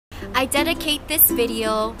I dedicate this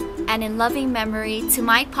video and in loving memory to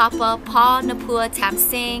my papa, Pa Napua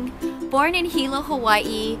TamSing, born in Hilo,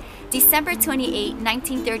 Hawaii, December 28,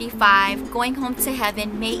 1935, going home to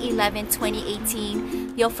heaven May 11,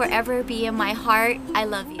 2018. You'll forever be in my heart. I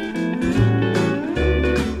love you.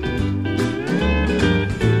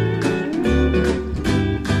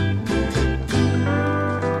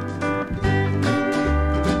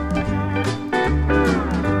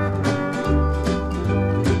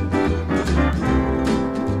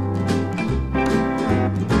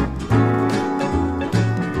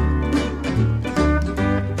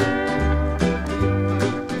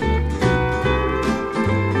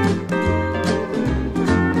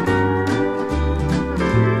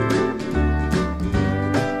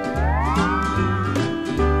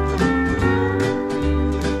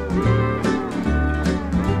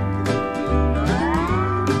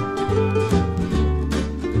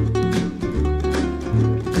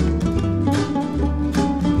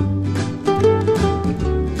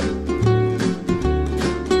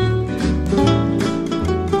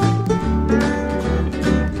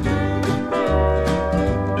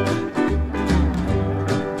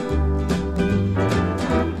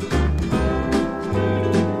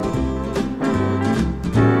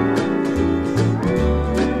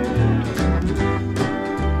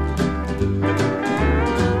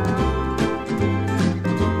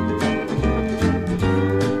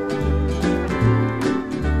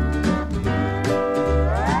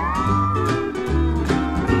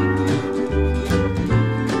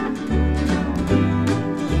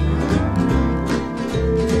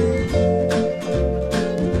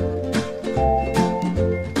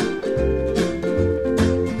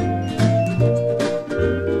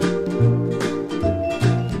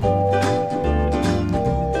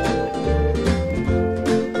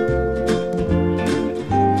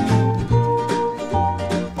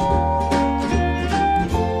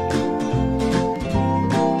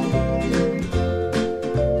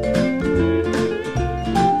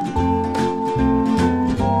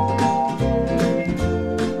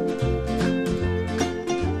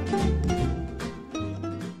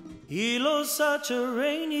 Hilo's such a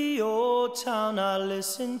rainy old town. I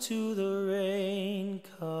listen to the rain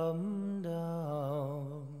come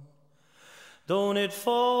down. Don't it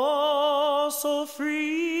fall so free?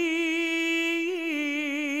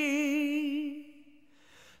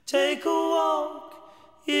 Take a walk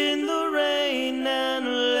in the rain and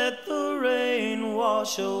let the rain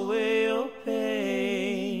wash away your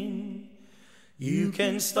pain. You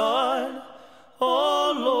can start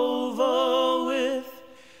all over with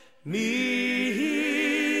me.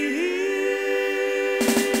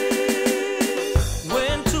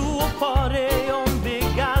 Went to a party on Big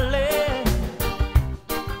Island.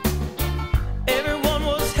 Everyone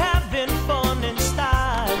was having fun and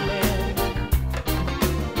styling.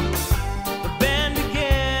 The band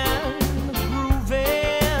began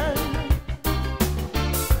grooving.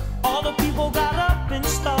 All the people got up and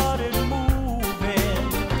started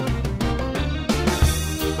moving.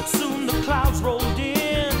 But soon the clouds rolled in.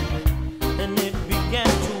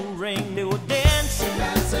 They were dancing,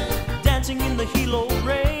 dancing in the Hilo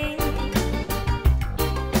rain.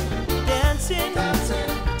 Dancing,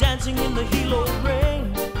 dancing in the Hilo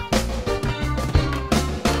rain.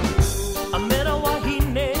 I met a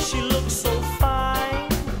wahine, she looked so fine.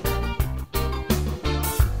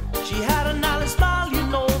 She had a knowledge smile, you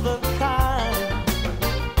know the kind.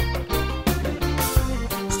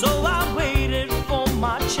 So I waited for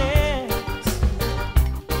my chance.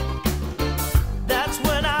 That's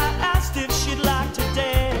when I if she'd like to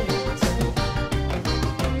dance.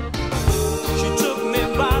 She took me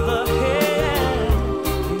by the hand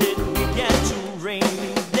and it began to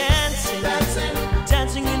rain. Dancing,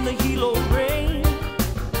 dancing in the Hilo rain.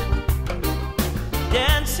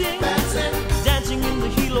 Dancing, dancing in the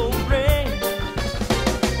Hilo rain.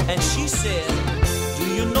 And she said, do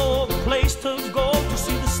you know a place to go to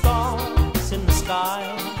see the stars in the sky?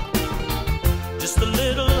 Just a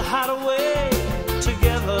little hideaway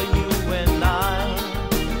together, you and I.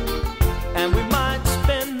 And we might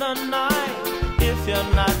spend the night if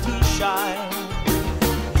you're not too shy.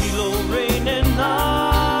 Hilo rain and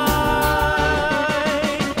night.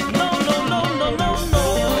 No, no, no, no, no, no.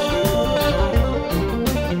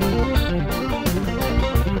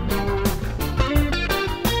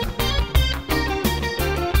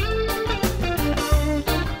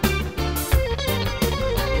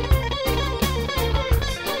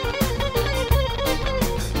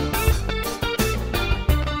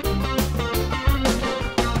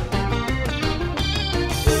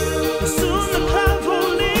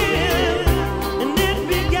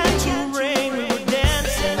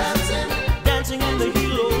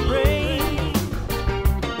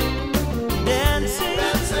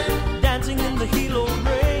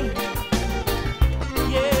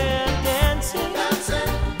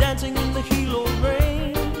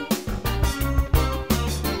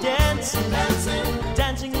 dancing, dancing,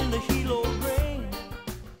 dancing in the Hilo rain.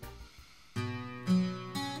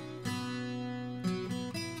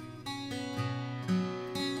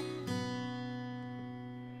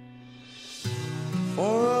 For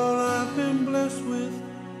all I've been blessed with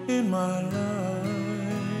in my life,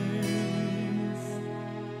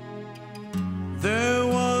 there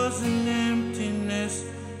was an emptiness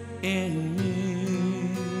in me.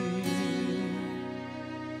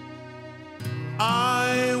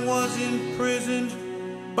 I was imprisoned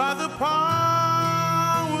by the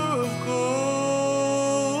power of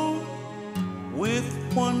gold. With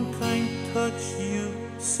one kind touch you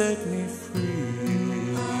set me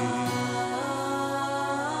free.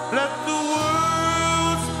 Let the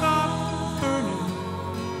world stop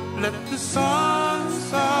turning, let the sun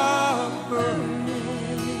stop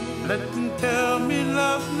burning. Let them tell me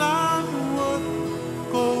love's not worth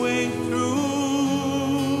going through.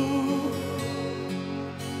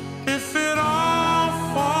 If it all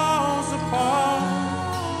falls apart,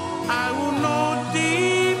 I will know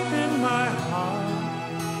deep in my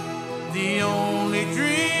heart the only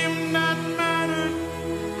dream that mattered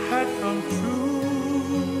had come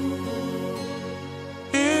true.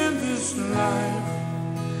 In this life,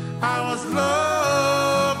 I was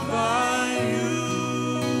loved by you.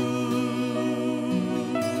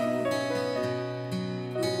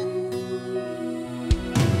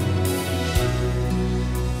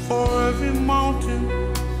 For every mountain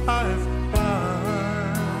I've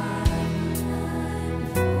climbed,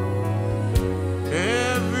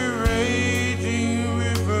 every raging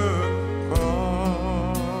river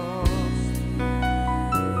crossed,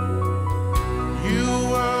 you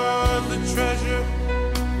were the treasure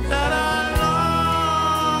that I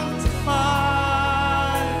long to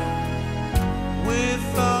find.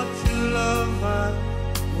 Without your love, I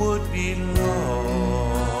would be lost.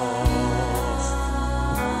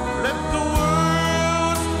 Let the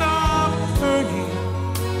world stop turning,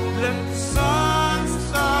 let the sun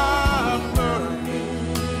stop burning.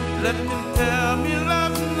 Let them tell me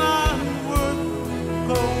love's not worth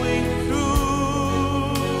going through.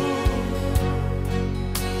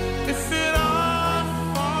 If it all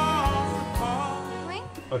falls apart.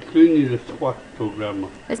 I cleaning the squash program.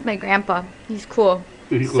 That's my grandpa. He's cool.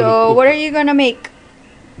 He's gonna So cook. what are you gonna make?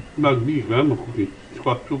 Not me, grandma cooking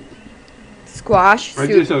squash soup. Squash I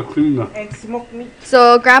soup. just a cleaner. And smoked meat.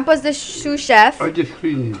 So grandpa's the sous chef, I just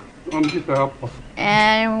clean. I'm just a helper.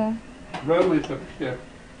 and Grandma is a chef.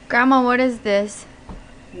 grandma, what is this?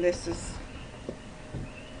 This is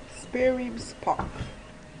spare ribs pork.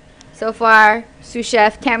 So far, sous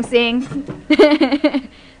chef TamSing.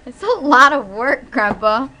 It's a lot of work,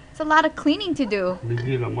 grandpa. It's a lot of cleaning to do. We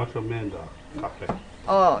did a muscle man cafe.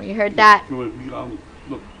 Oh, you heard that? Look,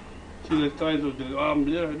 see the size of the arm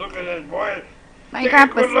there. Look at that boy. My Take a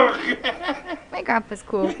good grandpa's look. my grandpa's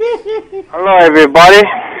cool. Hello everybody.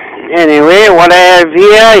 Anyway, what I have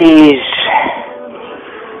here is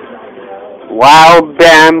wild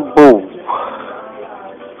bamboo.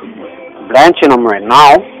 Blanching them right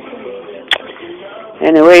now.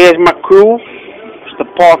 Anyway, here's my crew. It's the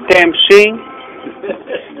Paul TamSing.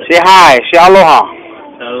 Say hi, say aloha.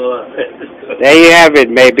 There you have it,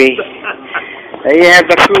 baby. There you have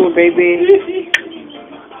the crew, baby.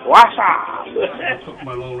 What's up? I took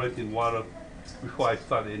my long rice in water before I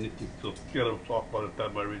started anything, so get them soft by the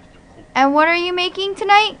time I ready to cook. And what are you making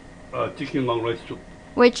tonight? Chicken long rice soup.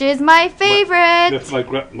 Which is my favorite. That's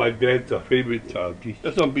my dad's favorite dish.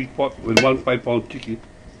 That's a big pot with 1 5-pound chicken.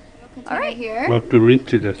 All right, here. We have to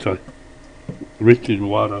rinse it, that's right. Rinse it in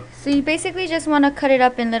water. So you basically just want to cut it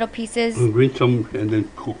up in little pieces. And rinse them and then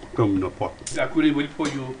cook them in a pot. I couldn't wait for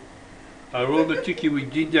you. I roll the chicken with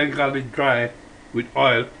ginger and garlic dry with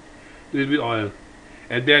oil, little bit oil.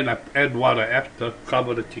 And then I add water after,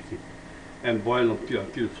 cover the chicken. And boil them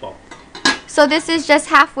till soft. So this is just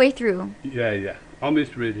halfway through. Yeah.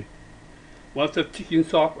 Almost ready. Once the chicken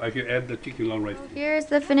soft, I can add the chicken long rice. Here's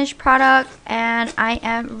the finished product, and I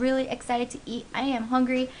am really excited to eat. I am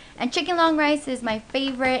hungry, and chicken long rice is my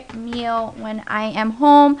favorite meal when I am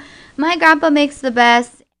home. My grandpa makes the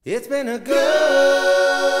best. It's been a good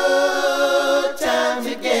time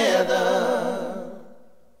together,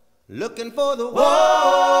 looking for the warmth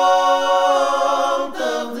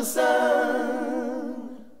of the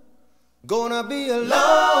sun. Gonna be a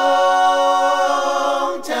long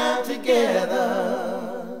time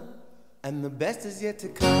together, and the best is yet to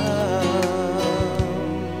come.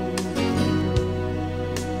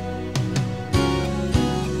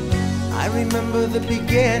 I remember the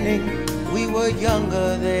beginning, we were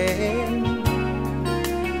younger then.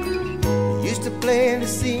 We used to play in the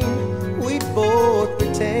scene, we'd both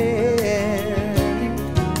pretend.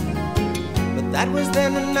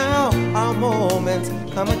 our moments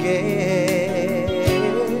come again.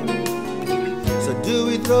 So do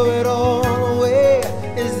we throw it all away?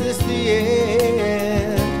 Is this the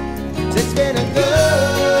end? It's been a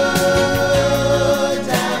good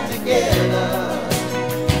time together,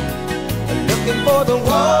 looking for the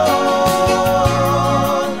warmth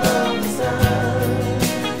of the sun.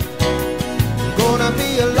 Gonna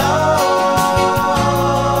be a long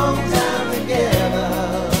time together,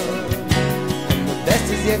 and the best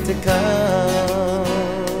is yet to come.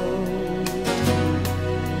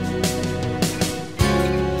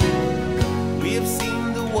 We have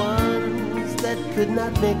seen the ones that could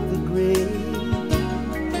not make the grade,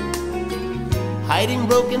 hiding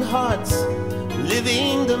broken hearts,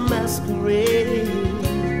 living the masquerade.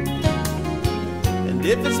 And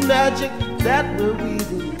if it's magic that we're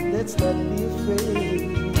weaving, let's not be afraid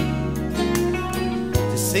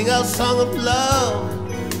to sing our song of love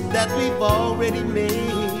that we've already made.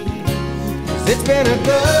 'Cause it's been a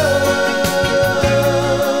good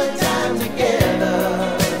time together,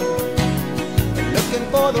 looking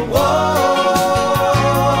for the warmth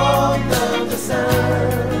of the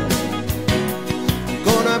sun.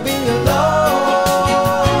 Gonna be a long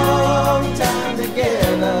time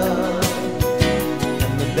together,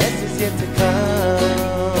 and the best is yet to come.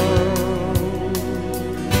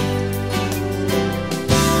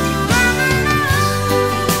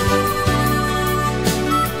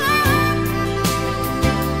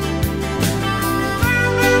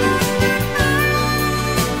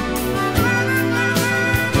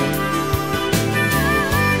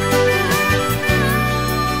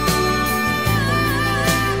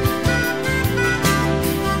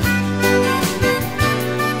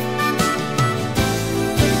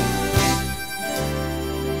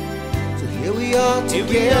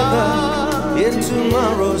 Together in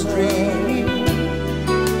tomorrow's dream,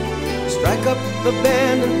 strike up the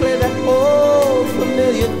band and play that old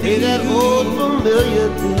familiar theme.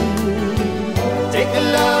 Take the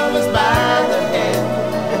lovers by the hand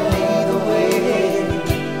and lead the way.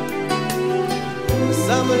 The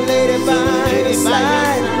summer lady by your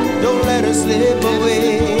side, don't let her slip away.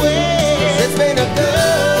 'Cause it's been a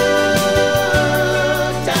good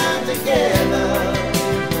time together,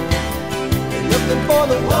 looking for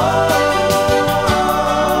the warmth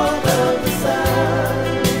of the sun.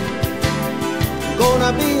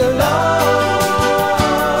 Gonna be a long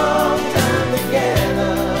time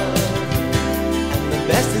together, and the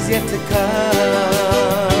best is yet to come.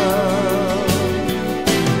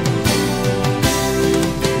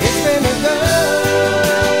 It's been a good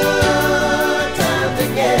time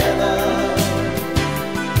together.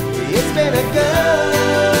 It's been a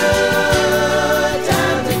good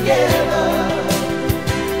time together.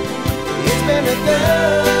 It's been a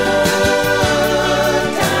good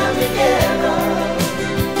time together.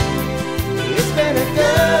 It's been a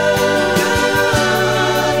good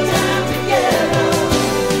time together.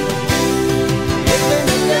 It's been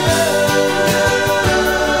a good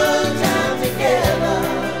time together.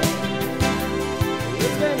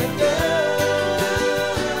 It's been a good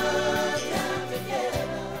time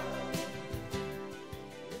together.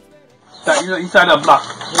 You know, inside the block.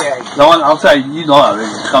 Yeah, The one outside, you know already.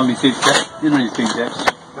 Come and sit there. You know you sit there.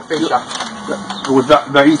 the fish shop. With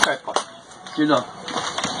the inside part. You know.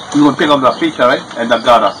 You will pick up the fish, right? And the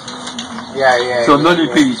gara. Yeah. So no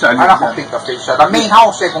need to inside. I don't pick the fish shop. The main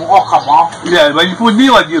house they can all come off. Yeah, when you put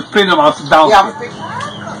new one, you print them out down. Yeah, we pick.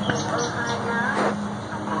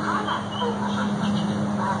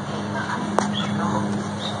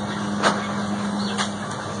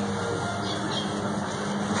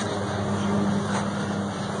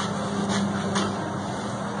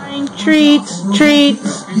 Treats.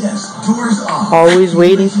 Yes, doors off. Always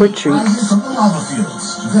waiting for treats. From the lava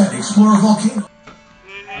fields, then explore a volcano.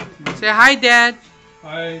 Say hi, Dad.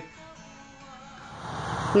 Hi.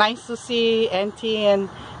 Nice to see Auntie and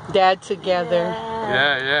Dad together.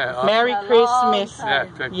 Yeah. Merry Christmas. Yeah,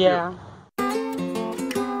 thank you. Yeah.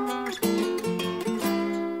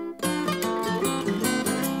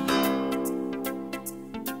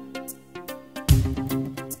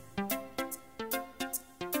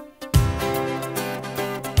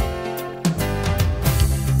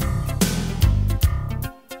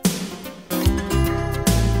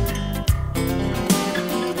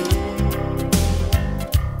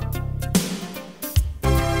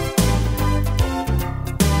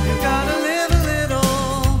 You gotta live a little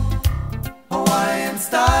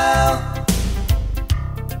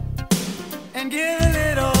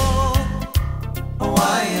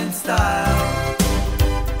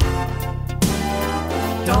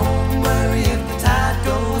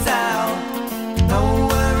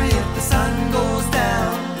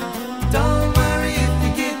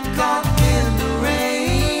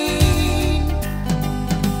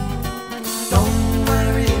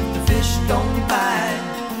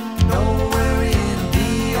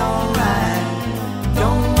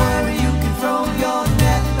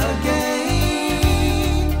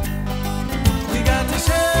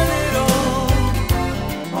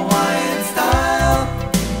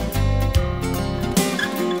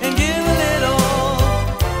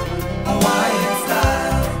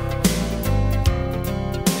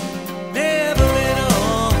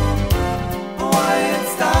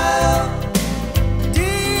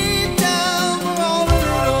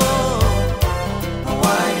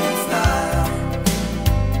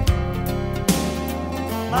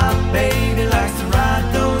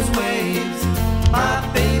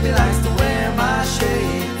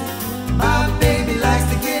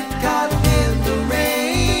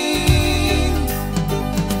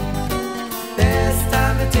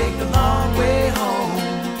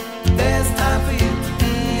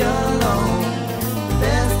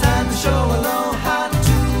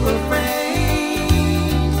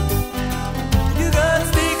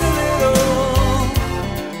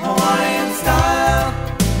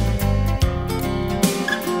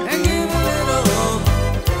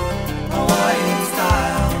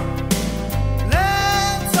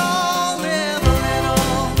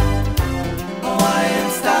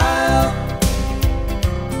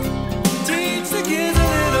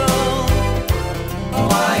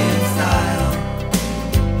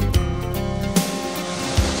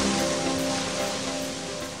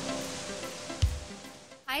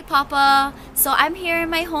Hi Papa, so I'm here in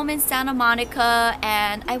my home in Santa Monica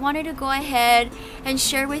and I wanted to go ahead and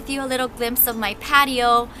share with you a little glimpse of my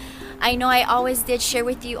patio. I know I always did share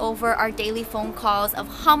with you over our daily phone calls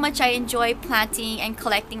of how much I enjoy planting and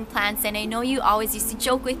collecting plants, and I know you always used to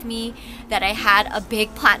joke with me that I had a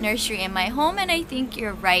big plant nursery in my home, and I think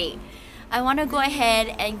you're right. I want to go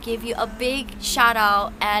ahead and give you a big shout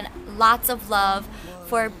out and lots of love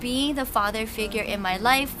for being the father figure in my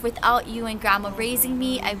life. Without you and Grandma raising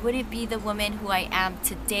me, I wouldn't be the woman who I am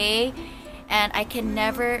today, and I can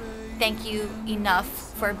never thank you enough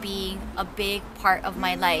for being a big part of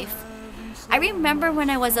my life. I remember when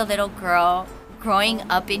I was a little girl growing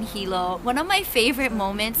up in Hilo, one of my favorite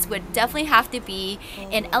moments would definitely have to be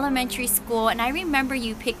in elementary school, and I remember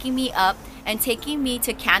you picking me up and taking me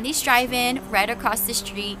to Candy's Drive-In right across the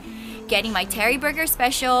street, getting my Terry Burger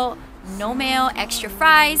special, no mayo, extra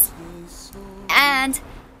fries, and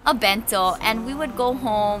a bento, and we would go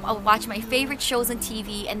home. I would watch my favorite shows on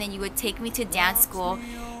TV, and then you would take me to dance school,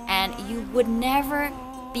 and you would never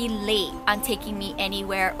be late on taking me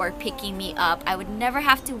anywhere or picking me up. I would never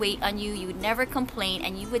have to wait on you. You would never complain,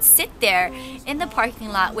 and you would sit there in the parking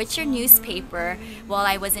lot with your newspaper while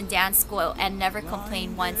I was in dance school and never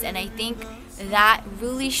complain once. And I think that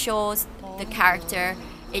really shows the character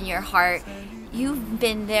in your heart. You've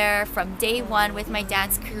been there from day one with my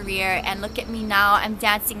dance career, and look at me now. I'm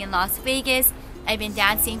dancing in Las Vegas. I've been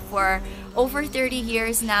dancing for over 30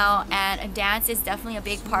 years now, and dance is definitely a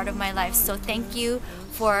big part of my life. So thank you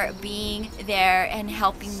for being there and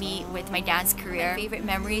helping me with my dance career. My favorite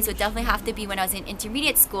memories would definitely have to be when I was in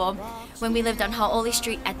intermediate school, when we lived on Ha'oli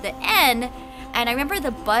Street at the end, and I remember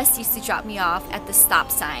the bus used to drop me off at the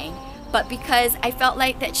stop sign. But because I felt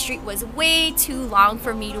like that street was way too long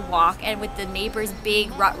for me to walk, and with the neighbors' big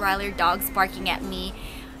Rottweiler dogs barking at me,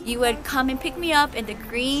 you would come and pick me up in the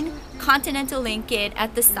green Continental Lincoln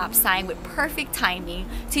at the stop sign with perfect timing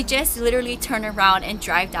to just literally turn around and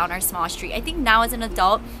drive down our small street. I think now as an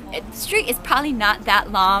adult, the street is probably not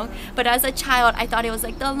that long, but as a child, I thought it was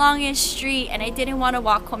like the longest street, and I didn't want to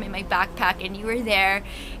walk home in my backpack, and you were there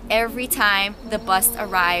every time the bus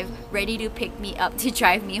arrived, ready to pick me up to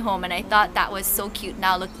drive me home, and I thought that was so cute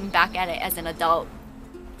now looking back at it as an adult.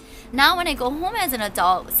 Now when I go home as an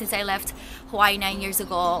adult, since I left Hawaii 9 years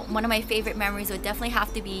ago, one of my favorite memories would definitely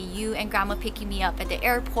have to be you and Grandma picking me up at the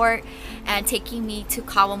airport and taking me to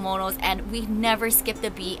Kawamono's, and we never skipped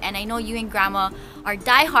a beat. And I know you and Grandma are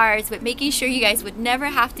diehards, but making sure you guys would never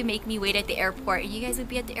have to make me wait at the airport. You guys would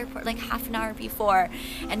be at the airport like half an hour before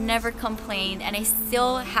and never complained. And I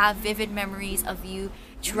still have vivid memories of you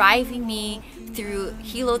driving me through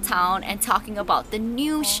Hilo town and talking about the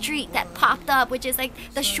new street that popped up, which is like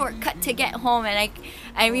the shortcut to get home, and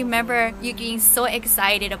I remember you being so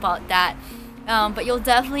excited about that. But you'll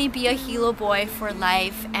definitely be a Hilo boy for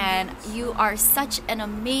life, and you are such an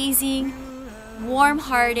amazing,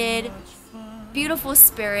 warm-hearted, beautiful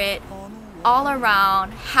spirit, all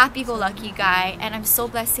around happy-go-lucky guy, and I'm so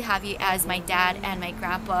blessed to have you as my dad and my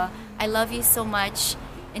grandpa. I love you so much.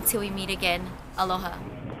 Until we meet again, aloha.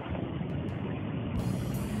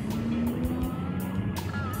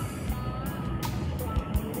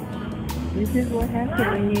 This is what happens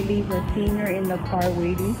when you leave a senior in the car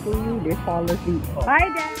waiting for you. They fall asleep. Bye,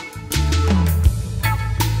 Dad.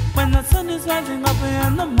 When the sun is rising up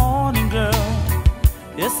in the morning, girl,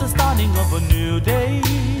 it's the starting of a new day.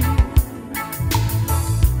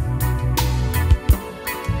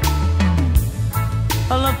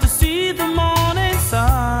 I love to see the morning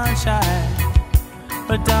sunshine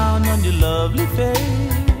right down on your lovely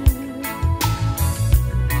face.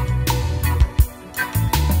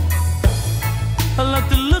 I like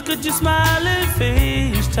to look at your smiling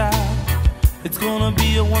face, child. It's gonna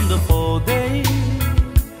be a wonderful day.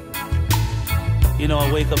 You know,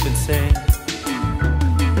 I wake up and say,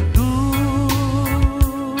 good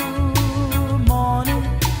morning,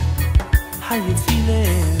 how you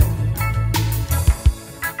feeling?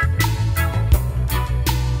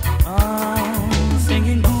 I'm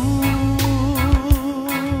singing, good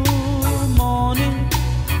morning,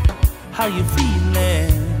 how you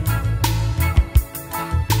feeling?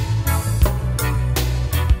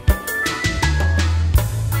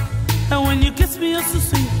 And when you kiss me, it's so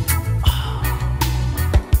sweet.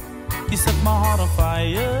 You set my heart on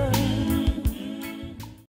fire.